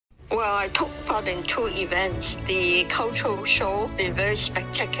Well, I took part in two events. The cultural show, the very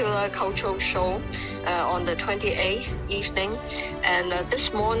spectacular cultural show on the 28th evening, and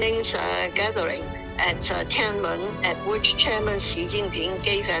this morning's gathering at Tian'anmen, at which Chairman Xi Jinping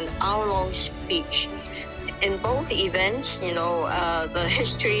gave an hour-long speech. In both events, the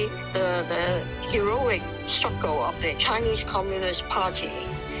history, the heroic struggle of the Chinese Communist Party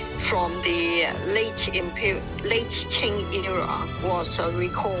from the late Qing era was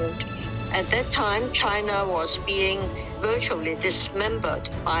recalled. At that time, China was being virtually dismembered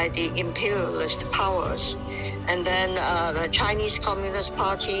by the imperialist powers. And then the Chinese Communist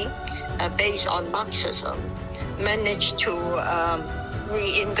Party, based on Marxism, managed to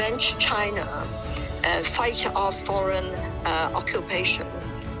reinvent China, fight off foreign occupation,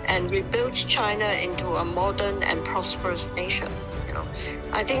 and rebuild China into a modern and prosperous nation.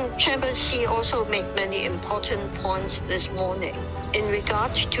 I think Chairman Xi also made many important points this morning. In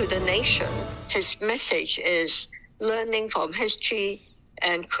regard to the nation, his message is learning from history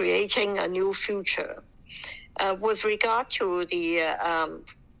and creating a new future. With regard to the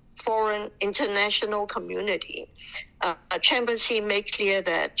foreign international community, Chairman Xi made clear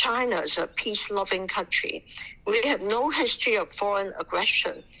that China is a peace-loving country. We have no history of foreign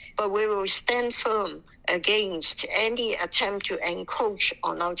aggression, but we will stand firm against any attempt to encroach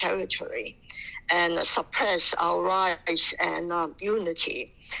on our territory and suppress our rights and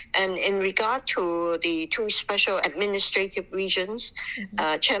unity. And in regard to the two special administrative regions,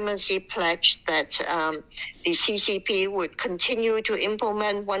 Chairman Xi pledged that the CCP would continue to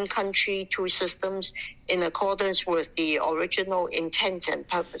implement one country, two systems in accordance with the original intent and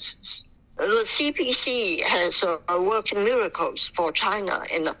purposes. The CPC has worked miracles for China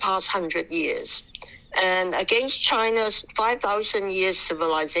in the past 100 years. And against China's 5,000 years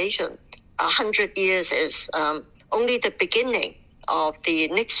civilization, 100 years is only the beginning of the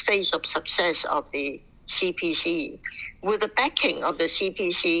next phase of success of the CPC. With the backing of the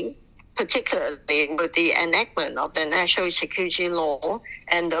CPC, particularly with the enactment of the national security law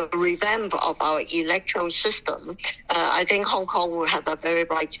and the revamp of our electoral system, I think Hong Kong will have a very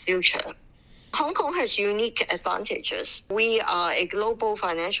bright future. Hong Kong has unique advantages. We are a global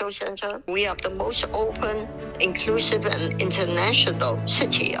financial center. We are the most open, inclusive, and international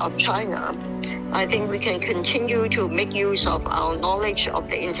city of China. I think we can continue to make use of our knowledge of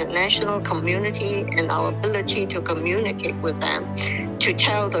the international community and our ability to communicate with them, to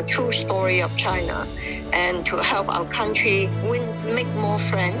tell the true story of China, and to help our country make more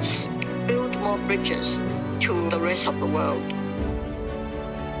friends, build more bridges to the rest of the world.